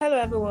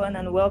everyone,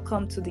 and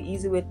welcome to the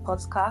Easy Way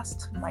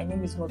podcast. My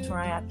name is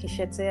Motunraya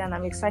Kishete, and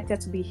I'm excited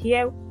to be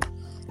here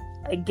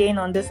again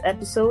on this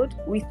episode.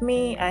 With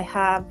me, I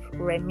have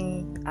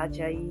Remy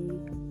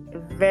Ajayi, a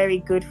very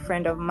good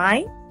friend of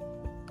mine,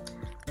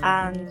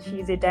 and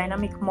she's a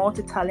dynamic,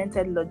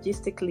 multi-talented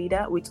logistic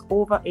leader with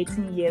over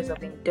 18 years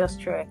of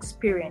industrial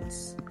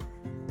experience.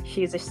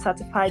 She is a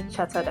certified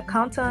chartered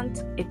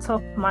accountant, a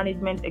top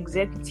management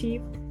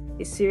executive,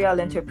 a serial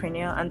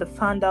entrepreneur, and the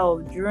founder of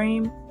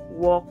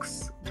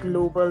DreamWorks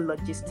Global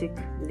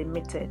Logistics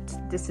Limited.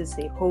 This is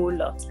a whole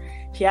lot.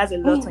 She has a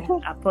lot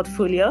in her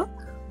portfolio,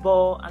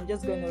 but I'm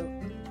just going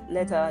to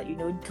let her,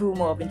 do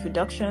more of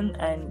introduction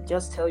and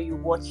just tell you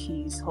what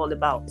she's all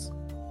about.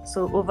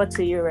 So over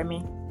to you,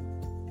 Remy.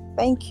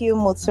 Thank you,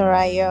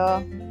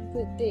 Motunraya.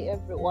 Good day,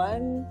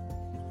 everyone.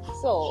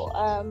 So,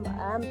 I'm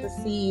the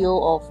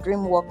CEO of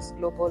DreamWorks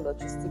Global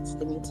Logistics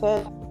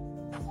Limited.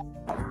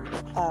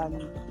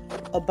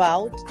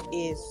 About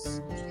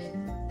is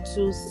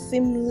to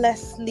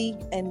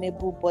seamlessly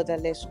enable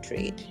borderless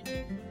trade.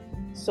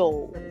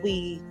 So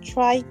we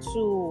try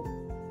to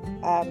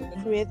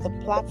create the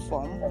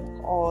platform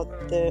or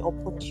the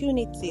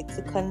opportunity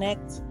to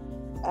connect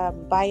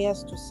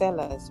buyers to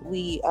sellers.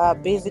 We are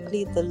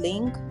basically the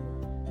link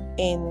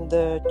in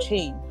the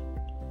chain,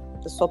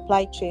 the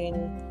supply chain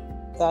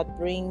that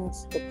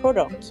brings the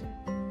product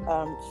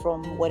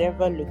from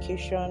whatever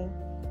location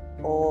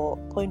or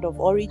point of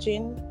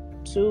origin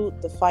to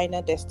the final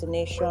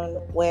destination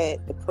where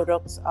the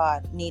products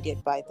are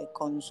needed by the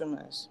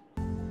consumers.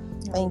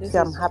 Thank you.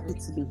 I'm happy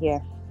to be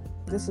here.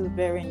 This is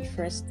very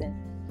interesting.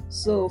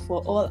 So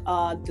for all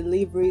our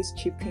deliveries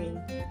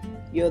shipping,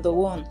 you're the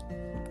one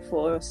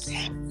for us.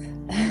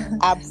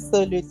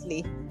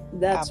 Absolutely.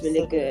 That's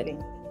really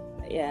good.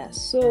 Yeah.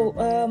 So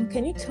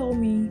can you tell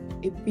me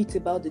a bit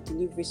about the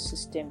delivery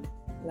system?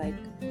 Like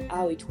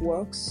how it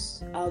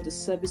works, how the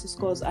services,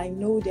 because I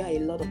know there are a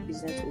lot of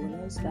business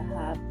owners that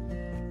have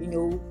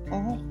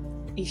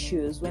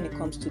issues when it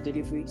comes to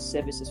delivery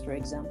services, for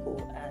example,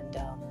 and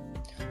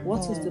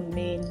what is the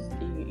main,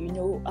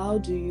 how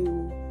do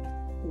you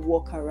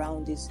work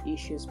around these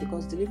issues?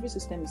 Because delivery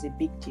system is a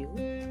big deal,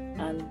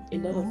 and a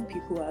lot of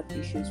people have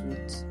issues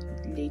with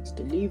late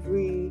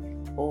delivery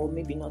or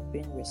maybe not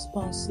being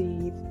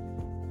responsive.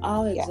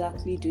 How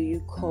exactly do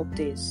you cope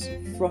this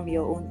from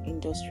your own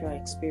industrial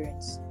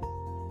experience?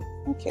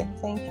 Okay,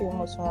 thank you,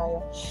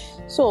 Motunraya.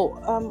 So,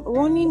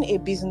 running a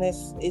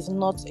business is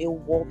not a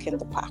walk in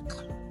the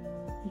park.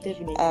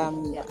 Definitely.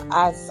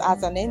 As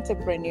an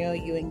entrepreneur,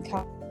 you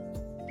encounter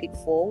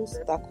pitfalls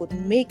that could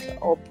make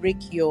or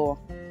break your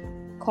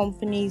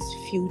company's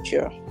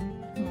future.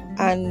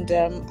 And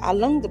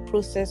along the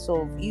process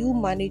of you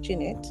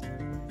managing it,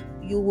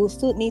 you will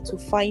still need to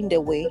find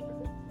a way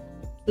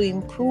to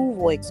improve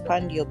or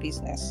expand your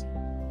business.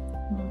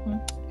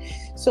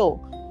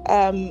 So,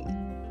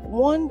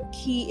 one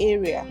key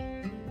area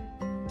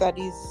that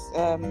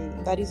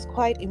is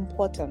quite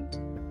important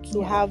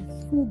to have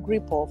full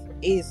grip of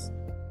is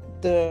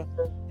the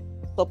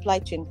supply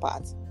chain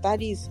part. That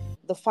is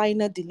the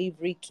final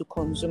delivery to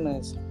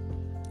consumers.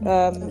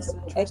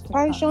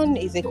 Expansion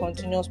is a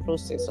continuous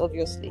process,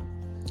 obviously,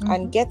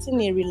 and getting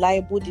a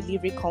reliable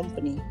delivery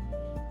company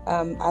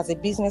as a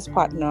business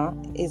partner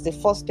is the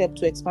first step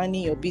to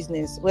expanding your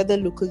business, whether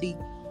locally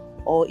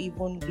or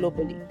even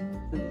globally.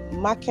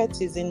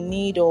 Market is in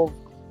need of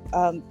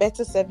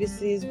better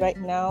services right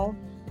now.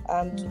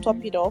 To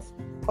top it off,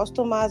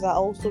 customers are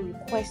also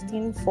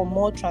requesting for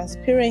more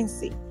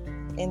transparency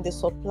in the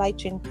supply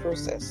chain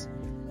process.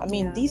 I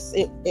mean, this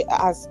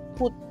has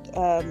put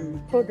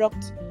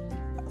product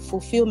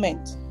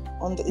fulfillment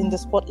in the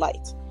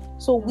spotlight.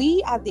 So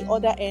we at the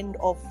other end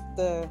of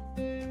the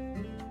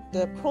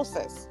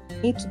process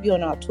need to be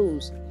on our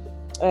toes.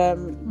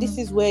 This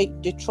is where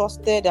the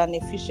trusted and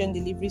efficient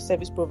delivery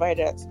service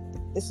providers,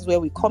 this is where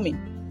we come in.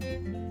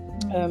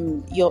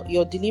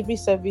 Your delivery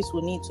service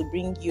will need to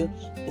bring you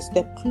a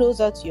step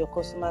closer to your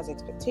customers'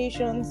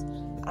 expectations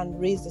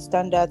and raise the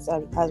standards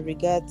as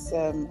regards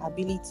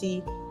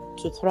ability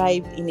to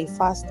thrive in a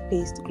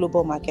fast-paced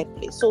global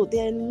marketplace. So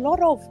there are a lot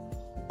of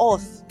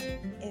us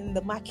in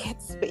the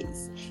market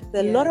space.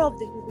 There are a lot of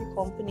delivery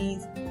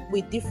companies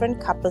with different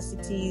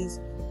capacities,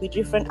 with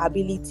different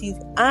abilities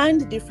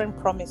and different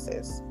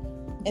promises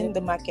in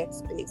the market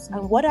space.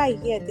 And what I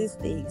hear these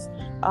days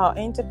are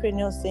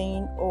entrepreneurs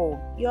saying, "Oh,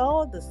 you're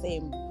all the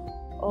same.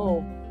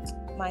 Oh,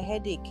 my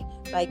headache.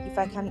 Like if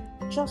I can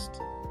just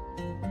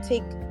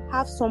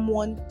have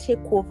someone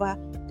take over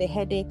the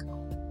headache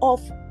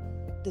of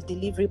the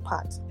delivery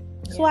part."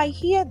 So I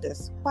hear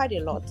this quite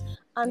a lot.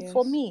 And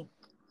for me,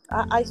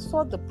 I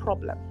saw the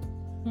problem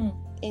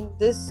in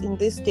this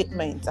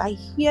statement. I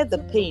hear the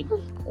pain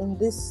in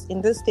this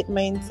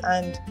statement,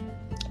 and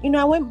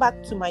I went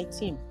back to my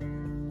team.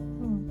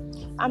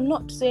 I'm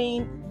not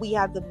saying we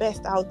are the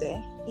best out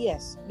there.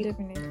 Yes, we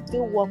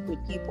still work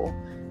with people,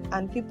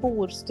 and people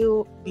will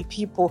still be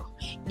people.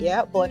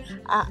 But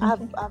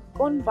I've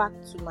gone back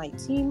to my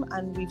team,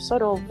 and we've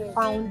sort of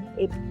found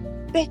a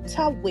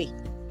better way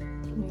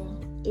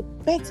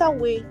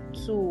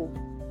to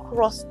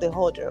cross the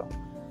hurdle.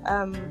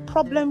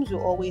 Problems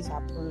will always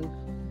happen.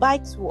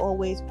 Bikes will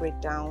always break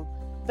down.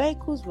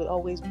 Vehicles will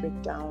always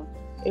break down.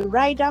 A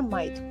rider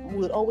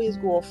will always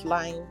go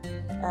offline.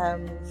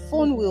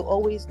 Phone will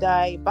always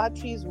die.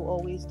 Batteries will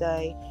always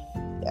die.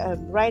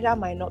 Rider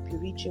might not be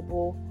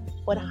reachable.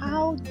 But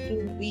how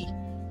do we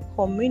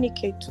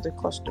communicate to the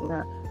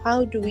customer?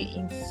 How do we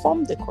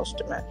inform the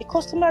customer? The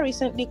customer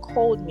recently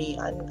called me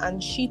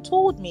and she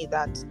told me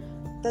that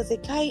there's a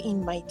guy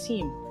in my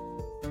team.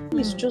 His name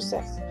is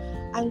Joseph.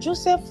 And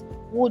Joseph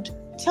would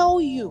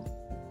tell you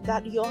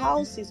that your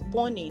house is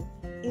burning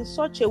in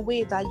such a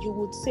way that you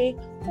would say,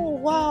 oh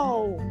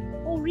wow,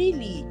 oh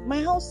really,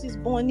 my house is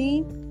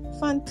burning,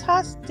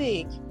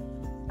 fantastic.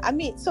 I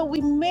mean, so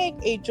we make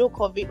a joke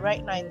of it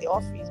right now in the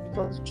office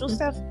because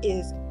Joseph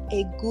is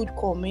a good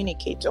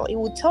communicator. He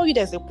will tell you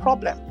there's a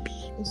problem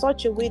in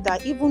such a way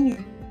that even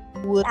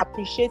you will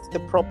appreciate the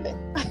problem.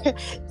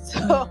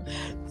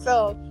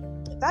 so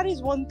that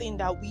is one thing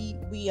that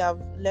we have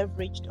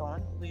leveraged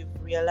on. We've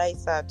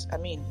realized that, I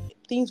mean,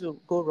 things will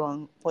go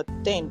wrong, but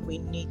then we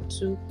need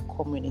to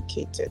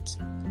communicate it.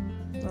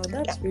 Oh,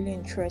 that's really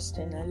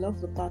interesting. I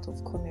love the part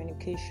of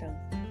communication.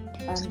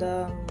 And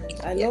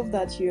I love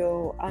that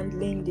you're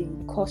handling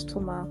the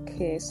customer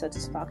care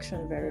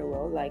satisfaction very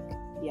well. Like,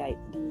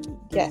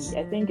 yes,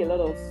 I think a lot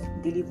of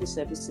delivery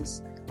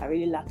services are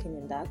really lacking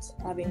in that,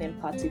 having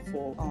empathy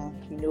for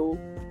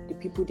the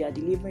people they are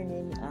delivering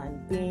in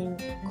and being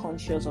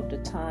conscious of the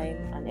time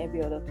and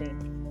every other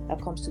thing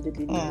that comes to the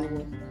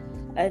delivery.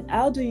 And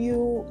how do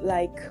you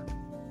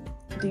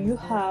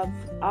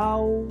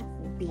how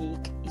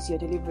big is your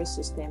delivery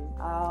system?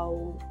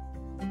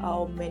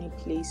 How many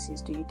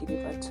places do you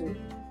deliver to?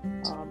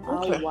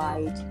 How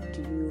wide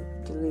do you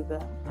deliver?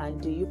 And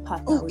do you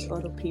partner with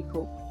other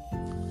people?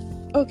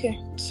 Okay,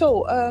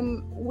 so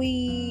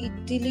we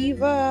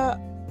deliver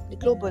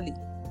globally.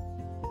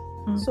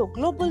 So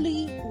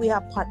globally, we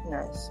have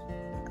partners.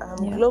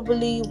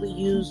 Globally, we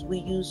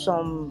use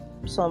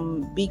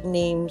some big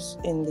names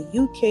in the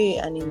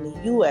UK and in the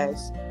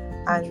US,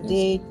 and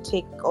they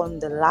take on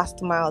the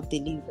last mile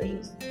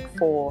deliveries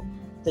for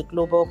the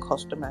global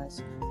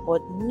customers.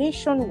 But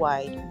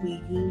nationwide,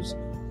 we use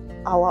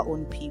our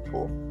own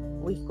people.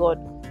 We've got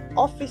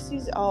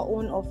our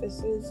own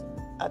offices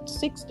at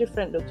 6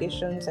 different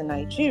locations in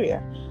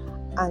Nigeria.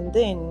 And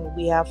then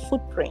we have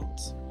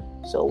footprints.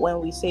 So when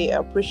we say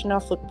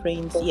operational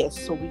footprints, yes,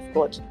 so we've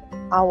got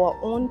our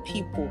own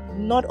people,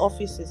 not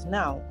offices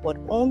now, but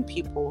own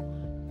people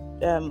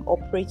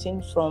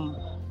operating from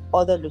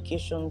other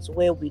locations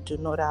where we do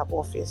not have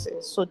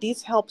offices. So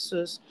this helps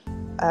us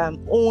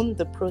own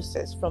the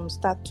process from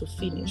start to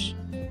finish.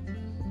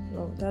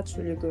 Oh, that's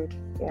really good.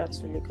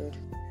 That's really good.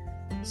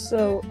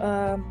 So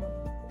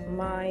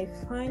my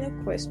final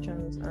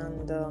questions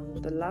and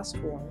the last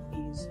one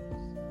is,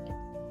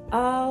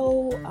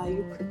 how are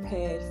you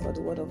prepared for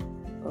the world of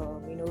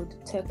the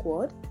tech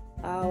world?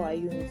 How are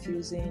you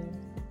infusing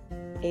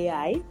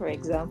AI, for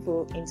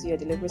example, into your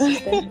delivery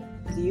system?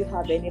 Do you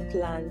have any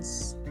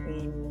plans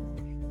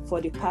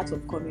for the part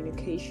of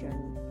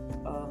communication?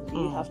 Do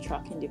you have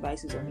tracking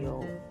devices on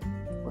your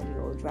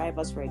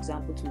drivers, for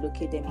example, to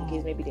locate them in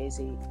case maybe there's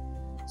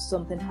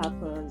something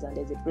happens and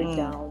there's a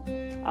breakdown?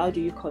 How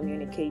do you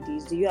communicate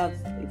this? Do you have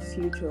a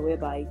future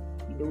whereby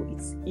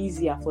it's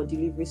easier for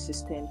delivery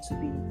system to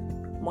be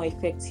more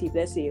effective?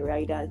 Let's say a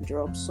rider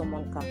drops,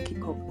 someone can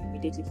pick up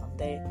immediately from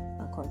there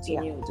and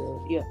continue.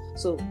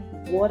 So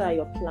what are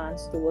your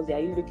plans towards it? Are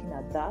you looking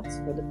at that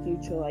for the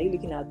future? Are you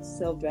looking at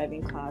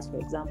self-driving cars, for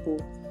example?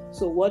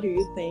 So what do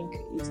you think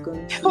is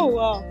going to... Oh,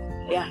 wow.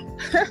 Yeah.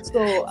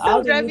 So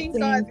self-driving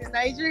cars in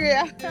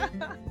Nigeria.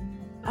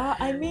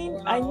 I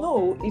mean, I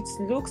know it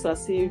looks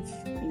as if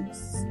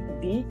it's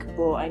big,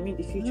 but I mean,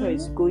 the future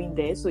is going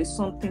there. So it's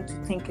something to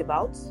think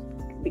about,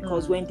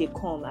 because when they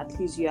come, at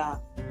least you are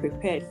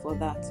prepared for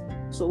that.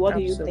 So what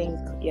do you think?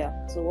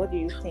 Yeah. So what do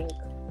you think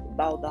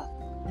about that?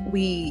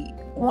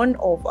 One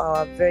of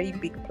our very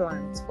big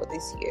plans for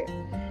this year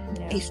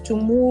is to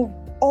move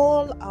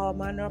all our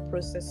manual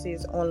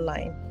processes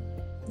online.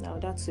 Now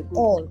that's a good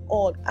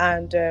all,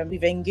 and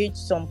we've engaged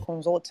some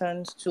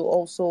consultants to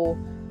also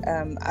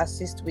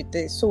assist with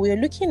this. So we're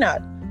looking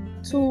at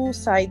 2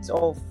 sides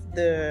of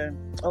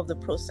the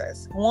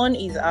process. One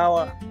is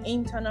our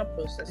internal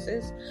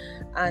processes,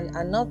 and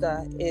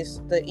another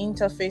is the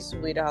interface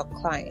with our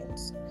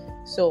clients.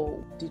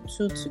 So the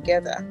 2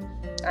 together.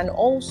 And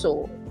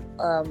also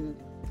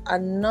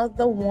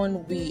another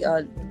one we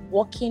are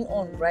working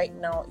on right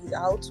now is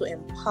how to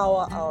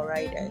empower our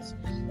riders,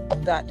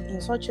 that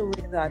in such a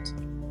way that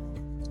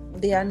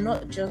they are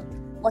not just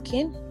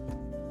working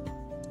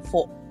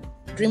for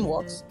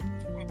DreamWorks,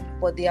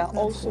 but they are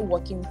also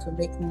working to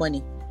make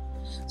money.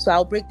 So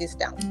I'll break this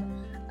down.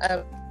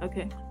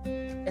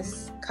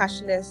 There's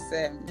cashless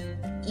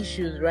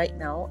issues right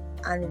now,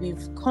 and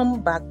we've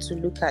come back to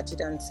look at it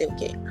and say,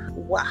 okay,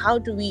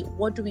 what do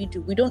we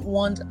do? We don't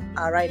want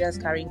our riders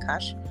carrying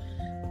cash.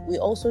 We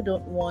also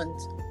don't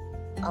want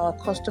our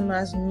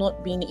customers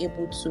not being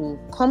able to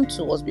come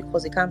to us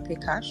because they can't pay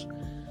cash.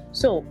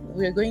 So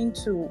we're going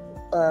to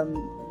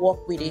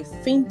work with a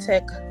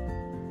fintech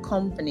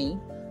company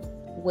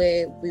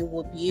where we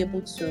will be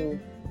able to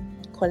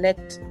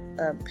collect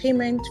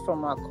payment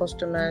from our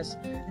customers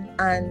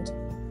and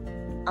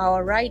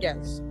our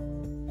riders.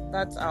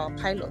 That's our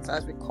pilots,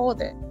 as we call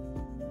them.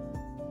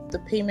 The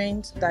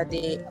payment that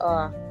they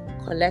are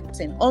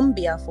collecting on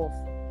behalf of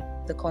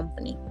the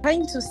company.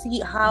 Trying to see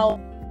how,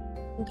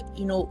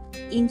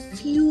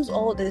 infuse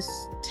all these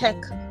tech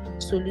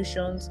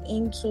solutions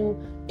into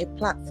a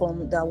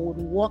platform that would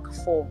work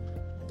for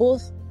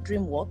both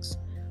DreamWorks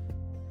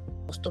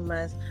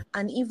customers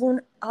and even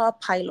our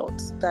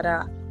pilots that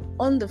are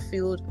on the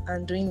field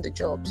and doing the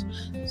jobs.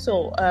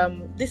 So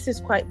this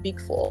is quite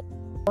big for.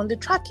 On the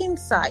tracking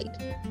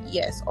side,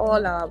 yes,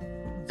 all our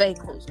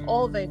vehicles,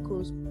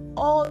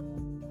 all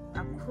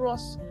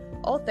across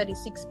all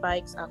 36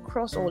 bikes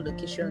across all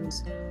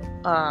locations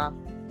are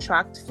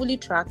fully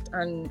tracked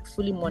and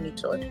fully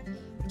monitored,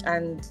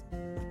 and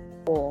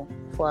for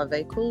our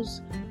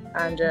vehicles.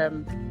 And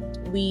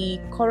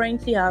we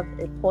currently have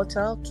a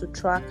portal to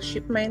track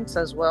shipments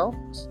as well.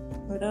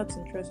 Oh, that's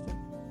interesting.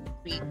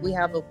 We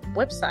have a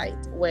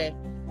website where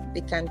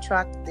they can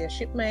track their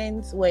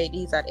shipments, where it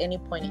is at any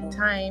point in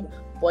time.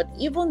 But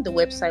even the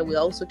website, we're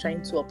also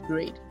trying to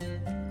upgrade.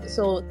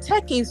 So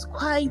tech is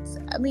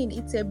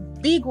it's a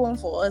big one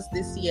for us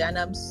this year, and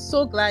I'm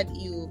so glad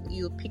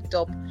you picked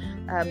up.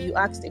 You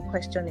asked a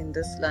question in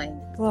this line.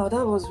 Wow,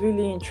 that was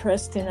really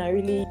interesting. I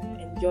really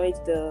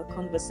enjoyed the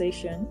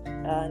conversation,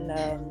 and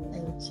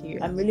thank you.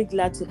 I'm really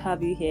glad to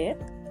have you here.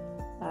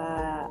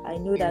 I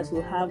know that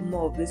we'll have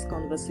more of this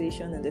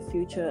conversation in the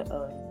future.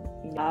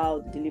 How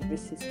the delivery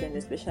system,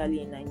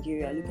 especially in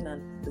Nigeria, looking at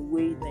the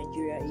way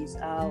Nigeria is,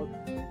 how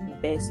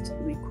best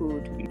we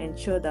could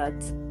ensure that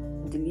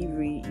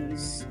delivery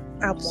is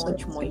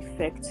much more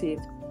effective.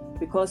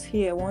 Because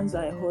here, once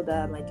I heard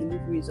that my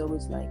delivery is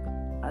always like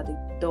at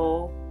the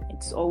door,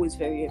 it's always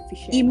very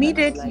efficient.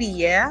 Immediately,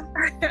 yeah.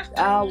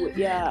 How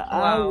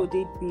would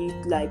it be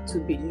like to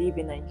live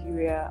in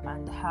Nigeria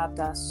and have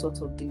that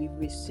sort of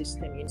delivery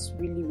system? It's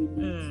really,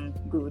 really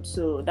good.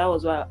 So that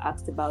was why I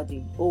asked about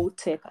the old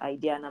tech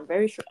idea, and I'm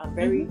very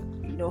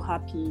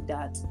happy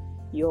that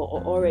you're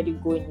already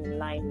going in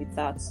line with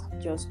that,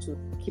 just to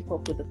keep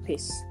up with the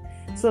pace.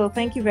 So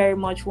thank you very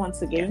much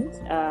once again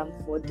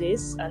for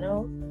this. I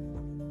know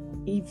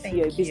if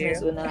you're a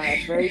business owner,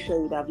 I'm very sure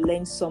you would have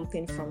learned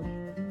something from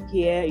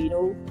here,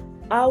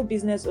 how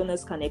business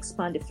owners can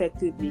expand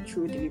effectively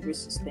through delivery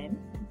system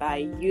by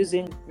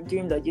using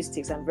Dream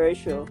Logistics. I'm very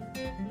sure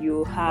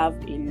you have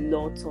a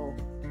lot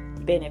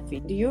of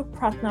benefit. Do you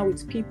partner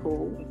with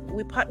people?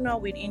 We partner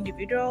with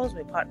individuals,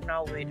 we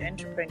partner with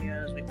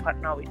entrepreneurs, we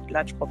partner with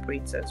large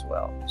corporates as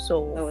well.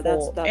 So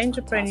that's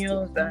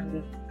entrepreneurs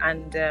fantastic.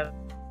 and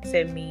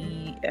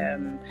SME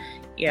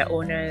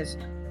owners,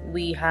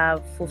 we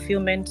have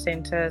fulfillment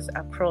centers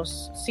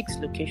across 6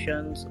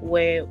 locations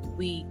where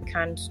we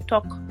can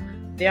stock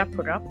their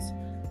products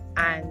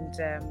and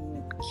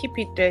keep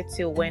it there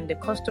till when the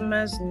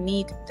customers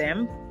need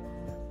them,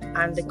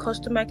 and the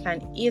customer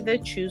can either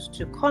choose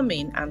to come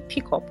in and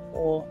pick up,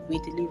 or we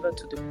deliver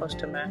to the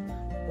customer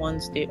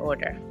once they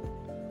order.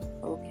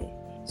 Okay,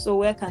 so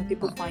where can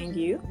people find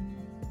you?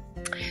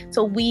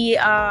 So we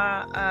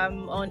are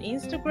on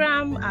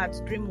Instagram at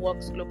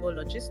DreamWorks Global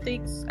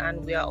Logistics,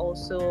 and we are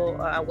also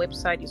our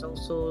website is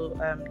also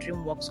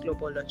DreamWorks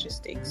Global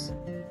Logistics.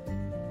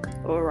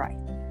 All right.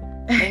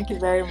 Thank you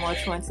very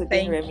much once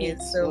again, Remy. Thank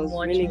you so much. It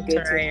was really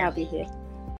good to have you here.